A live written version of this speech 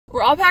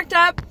We're all packed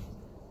up.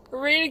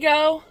 We're ready to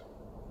go.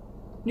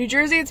 New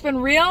Jersey, it's been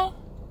real.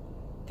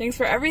 Thanks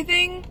for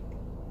everything.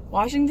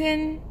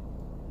 Washington,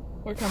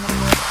 we're coming.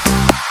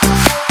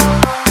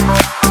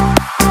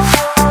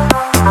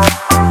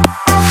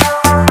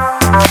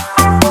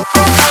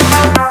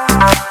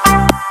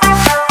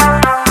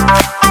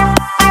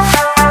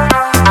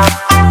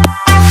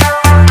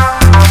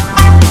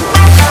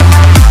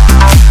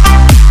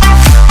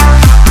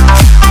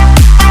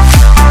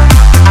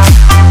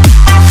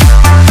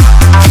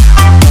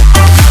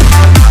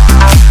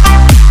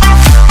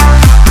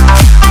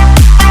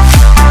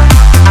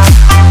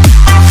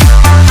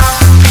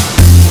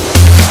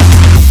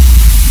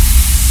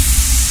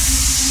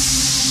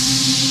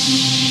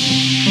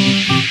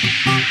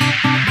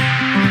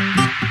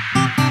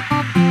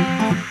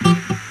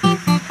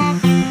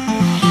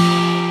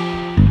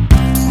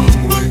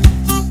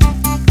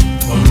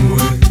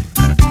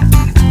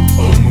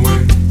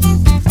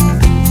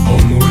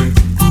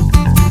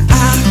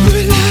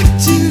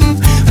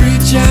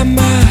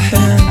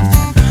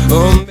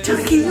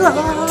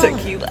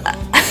 Tequila.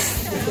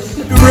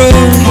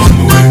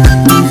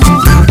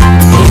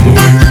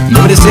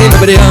 Nobody say,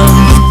 nobody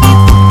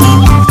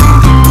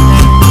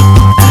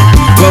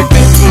well,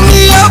 pick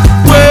me up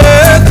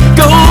with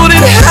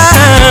golden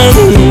hand.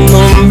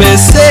 Hombre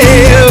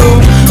say,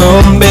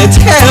 hombre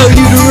tell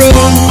you to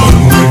run.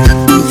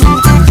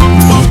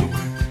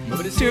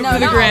 Do it for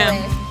the gram.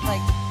 Always.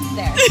 Like,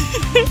 there.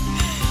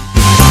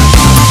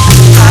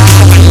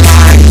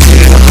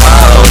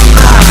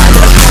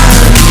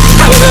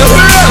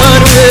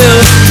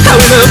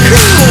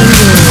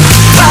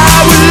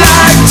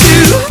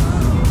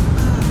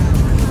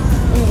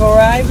 We've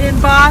arrived in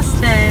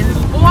Boston.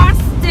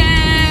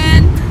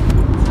 Boston!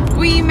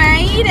 We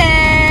made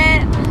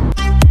it!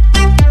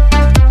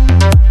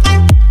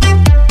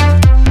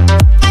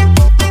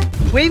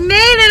 We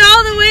made it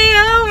all the way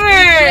over!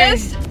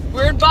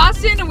 We're in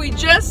Boston and we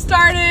just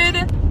started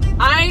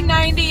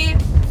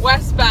I-90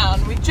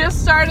 westbound. We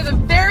just started the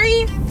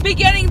very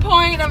beginning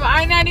point of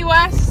I-90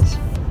 West.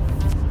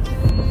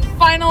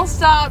 Final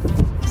stop,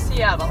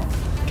 Seattle.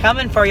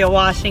 Coming for you,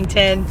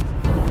 Washington.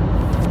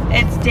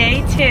 It's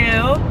day 2.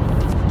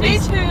 Day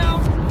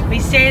 2. We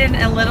stayed in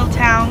a little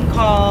town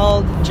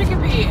called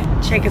Chicopee,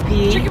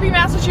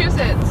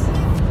 Massachusetts.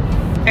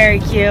 Very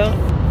cute.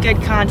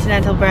 Good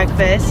continental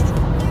breakfast.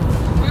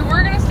 We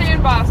were gonna stay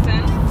in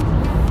Boston,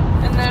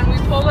 and then we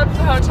pulled up to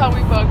the hotel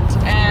we booked,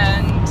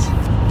 and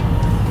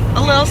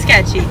A little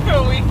sketchy.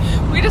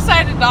 we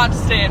decided not to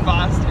stay in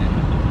Boston.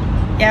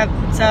 Yep,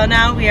 so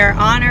now we are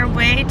on our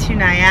way to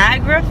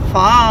Niagara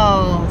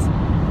Falls.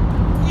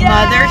 Yes!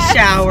 Mother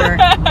shower.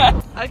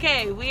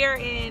 Okay, we are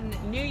in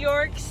New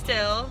York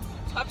still.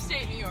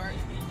 Upstate New York.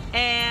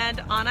 And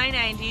on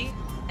I-90,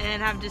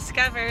 and have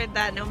discovered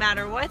that no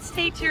matter what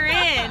state you're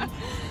in,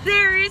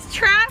 there is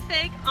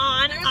traffic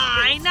on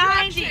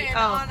I-90.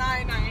 On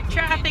I-90.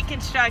 Traffic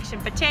construction,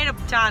 potato,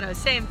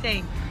 same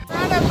thing. We're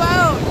on a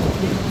boat.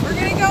 We're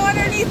gonna go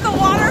underneath the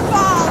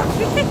waterfall.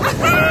 See me in my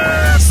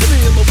world. See me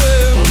in my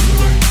world.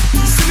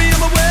 See me in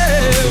my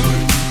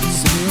world. See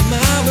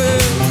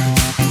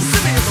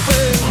me in my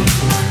world.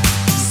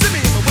 See me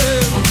in my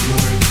world.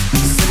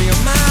 See me in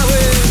my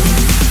world.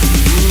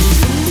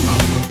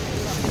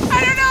 I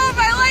don't know if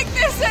I like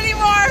this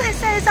anymore.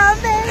 This is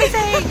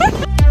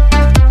amazing.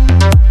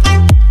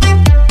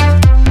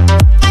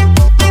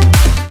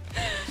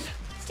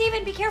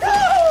 Steven, be careful.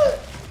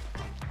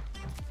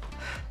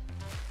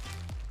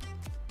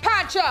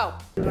 Pacho.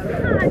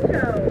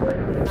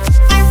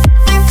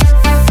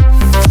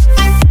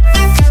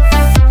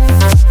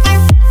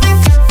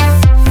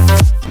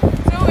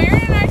 So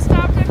Erin and I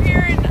stopped up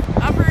here in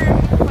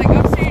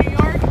upstate New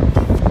York.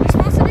 There's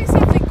supposed to be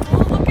something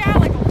cool to look at,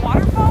 like a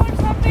waterfall or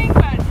something,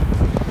 but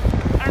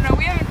I don't know.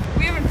 We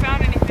haven't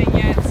found anything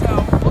yet,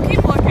 so we'll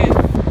keep looking.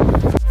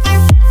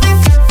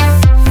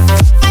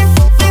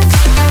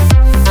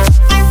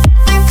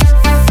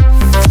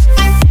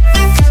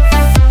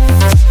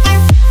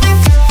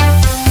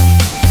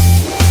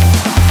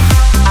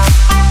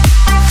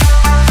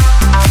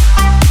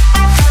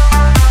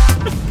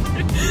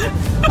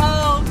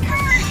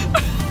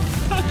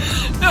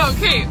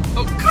 Okay.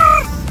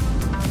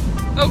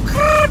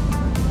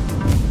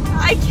 Oh,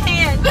 I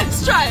can't.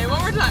 let's try it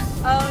one more time.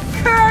 Oh,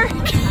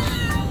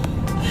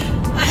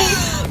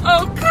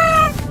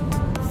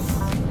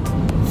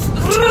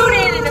 Tune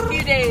in a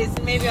few days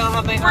and maybe I'll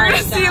have my We're arms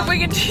gonna see down. if we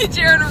can teach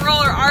Erin to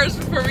roll her R's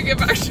before we get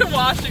back to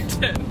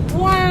Washington.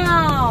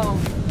 Wow.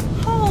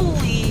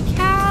 Holy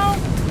cow.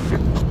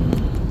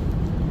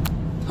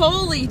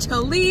 Holy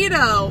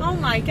Toledo! Oh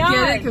my god.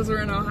 Get it? Because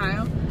we're in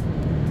Ohio.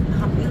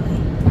 Not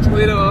really.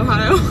 Toledo,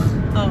 Ohio.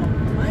 Oh,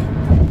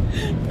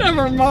 what?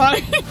 Never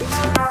mind.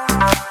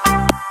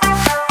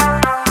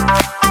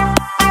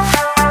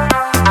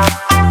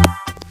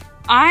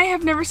 I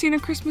have never seen A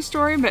Christmas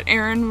Story, but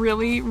Erin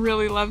really,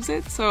 really loves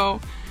it.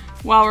 So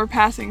while we're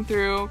passing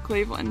through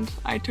Cleveland,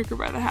 I took her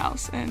by the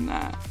house, and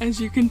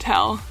as you can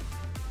tell,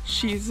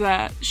 she's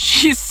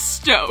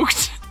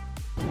stoked.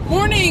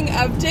 Morning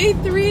of day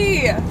 3.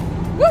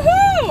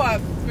 Woohoo!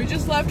 We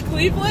just left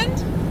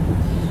Cleveland.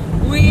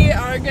 We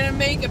are gonna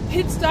make a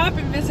pit stop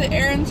and visit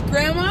Erin's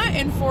grandma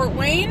in Fort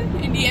Wayne,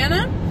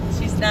 Indiana.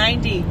 She's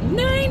 90.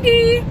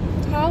 90!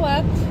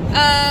 Holla.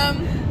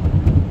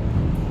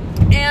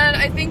 And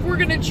I think we're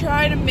gonna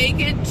try to make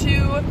it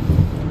to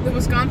the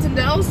Wisconsin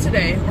Dells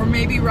today, or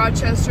maybe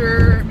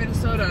Rochester,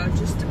 Minnesota,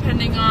 just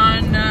depending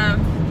on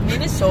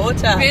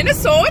Minnesota.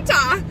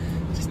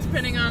 Just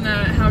depending on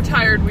how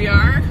tired we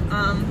are.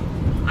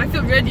 I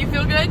feel good. You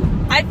feel good?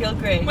 I feel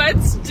great.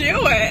 Let's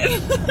do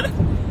it.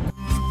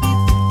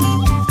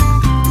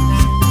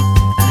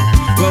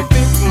 Well,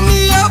 pick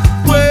me up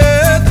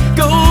with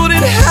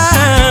golden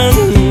hand.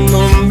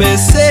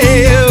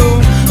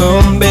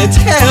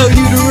 Tell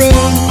you to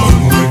run.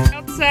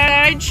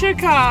 Outside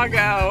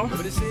Chicago. The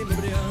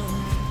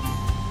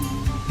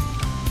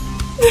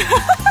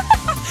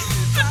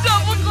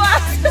double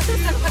glasses.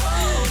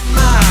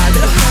 My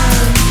little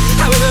hand,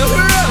 I will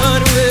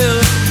run,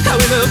 I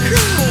will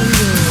cry.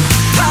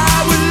 I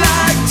would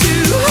like to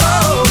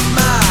hold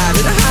my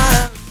little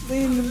hand.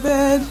 Laying in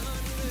bed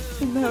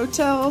in the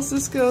hotel.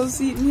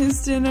 Cisco's eating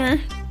his dinner.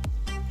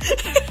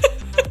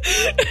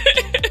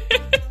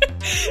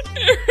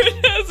 Erin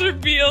has her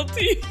BLT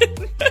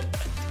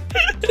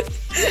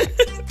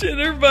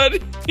dinner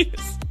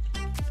buddies.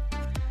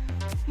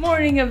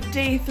 Morning of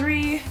day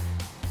 3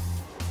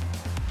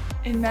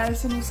 in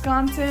Madison,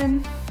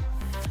 Wisconsin.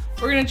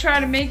 We're gonna try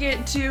to make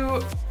it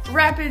to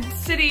Rapid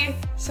City,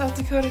 South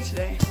Dakota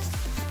today.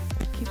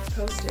 Keep it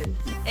posted.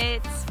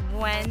 It's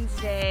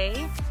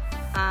Wednesday,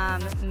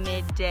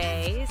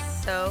 midday.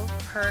 So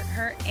hurt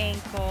her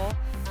ankle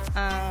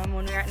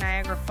when we were at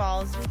Niagara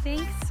Falls, we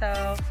think.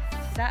 So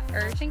she's at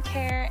urgent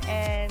care,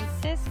 and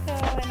Cisco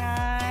and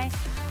I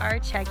are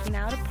checking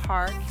out a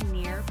park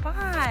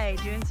nearby,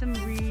 doing some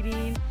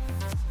reading.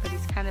 But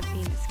he's kind of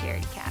being a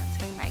scaredy cat,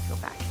 so we might go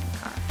back in the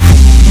car.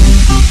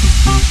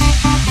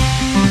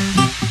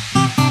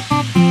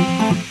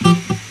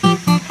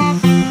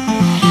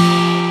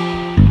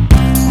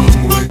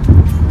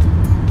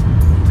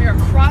 We are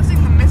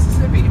crossing the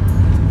Mississippi.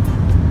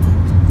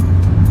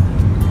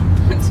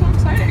 It's so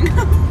exciting.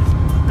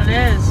 It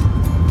is.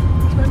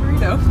 It's my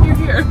burrito. You're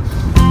here.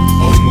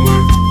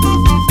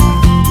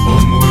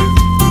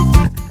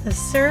 The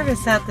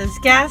service at this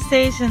gas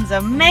station's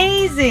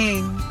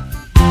amazing.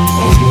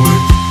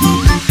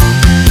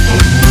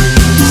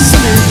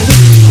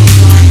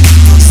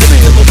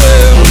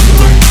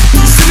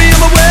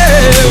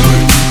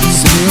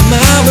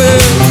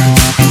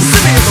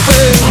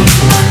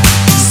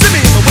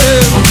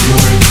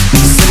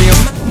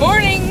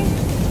 Morning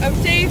of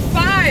day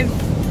 5,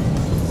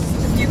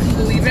 if you can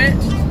believe it.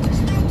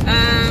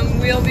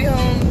 We'll be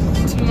home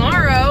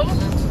tomorrow.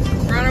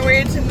 We're on our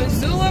way to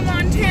Missoula,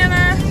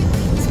 Montana.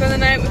 Spend the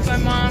night with my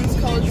mom's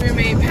college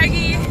roommate,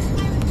 Peggy.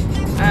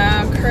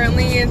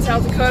 Currently in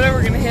South Dakota,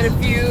 we're gonna hit a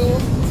few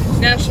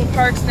national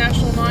parks,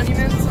 national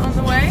monuments on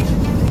the way,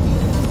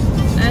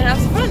 and have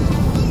some fun.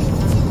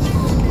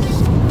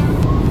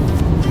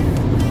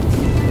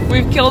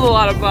 We've killed a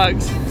lot of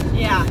bugs.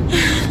 Yeah,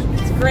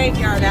 it's a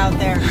graveyard out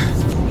there.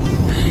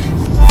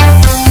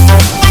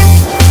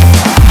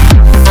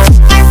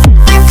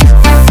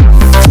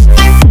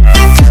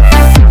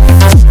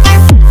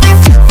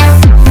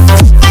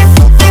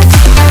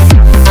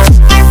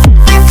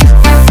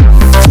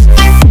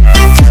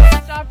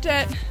 Stopped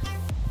at,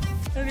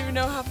 I don't even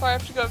know how far I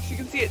have to go, if you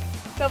can see it,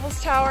 Devil's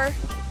Tower,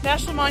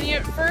 National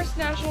Monument, first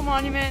national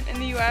monument in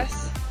the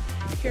US,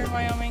 here in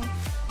Wyoming.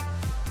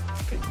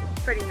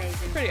 Pretty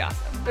amazing. Pretty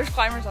awesome. There's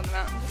climbers on the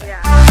mountain.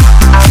 Yeah.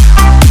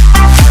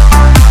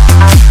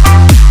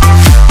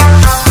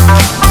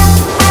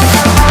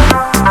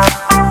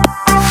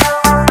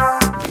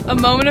 A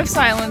moment of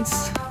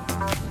silence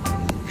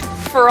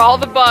for all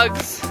the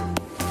bugs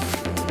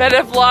that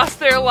have lost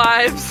their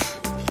lives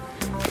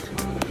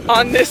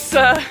on this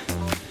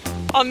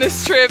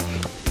trip,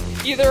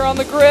 either on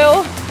the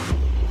grill,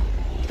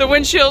 the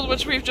windshield,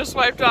 which we've just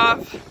wiped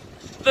off,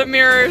 the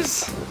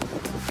mirrors,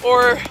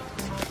 or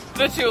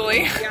the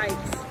Thule. Yikes.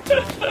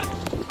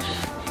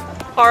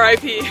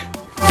 R.I.P.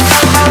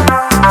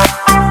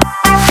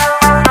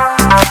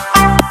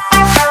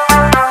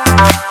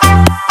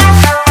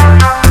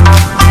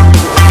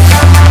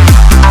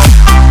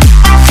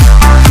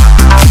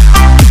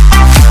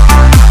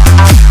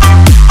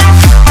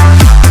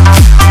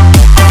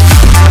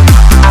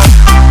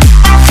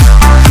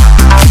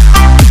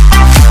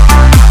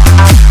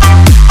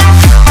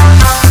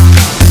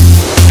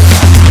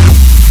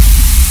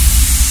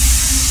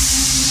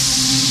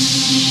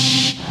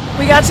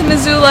 We got to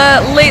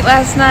Missoula late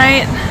last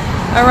night,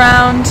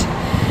 around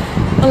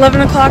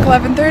 11 o'clock,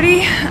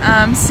 11:30.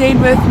 Stayed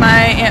with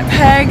my Aunt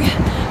Peg,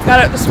 got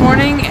up this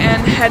morning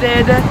and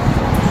headed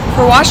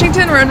for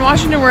Washington. We're in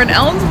Washington, we're in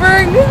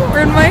Ellensburg.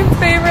 We're in my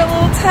favorite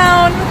little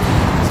town.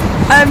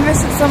 I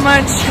miss it so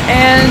much,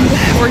 and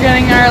we're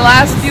getting our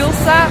last fuel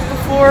stop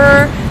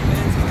before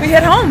we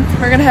head home.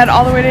 We're gonna head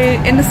all the way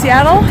into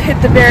Seattle,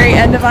 hit the very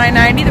end of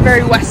I-90, the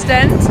very west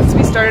end, since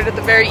we started at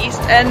the very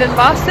east end in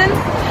Boston.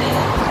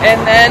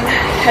 And then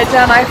head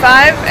down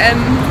I-5 and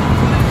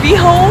be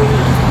home.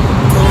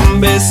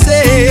 Hombre,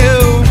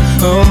 sail,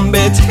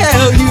 hombre,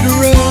 tell you to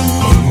run.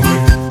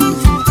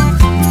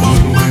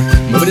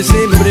 Nobody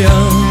say, nobody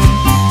on.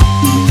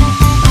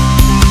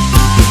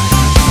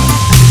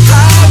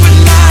 I would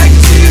like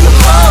to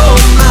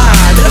hold my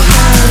little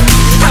hand.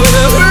 I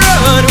will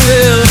run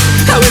with,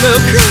 I will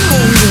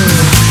crawl with.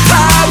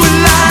 I would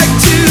like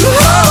to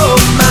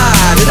hold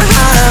my little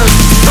hand.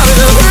 I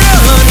will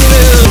run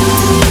with.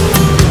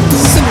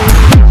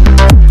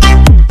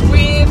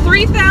 We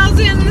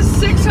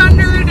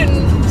 3,600 and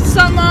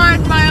some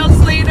odd miles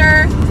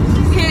later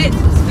hit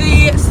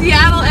the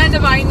Seattle end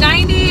of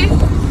I-90.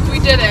 We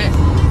did it.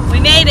 We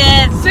made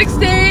it. 6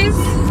 days.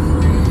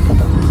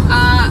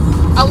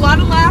 A lot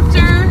of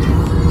laughter,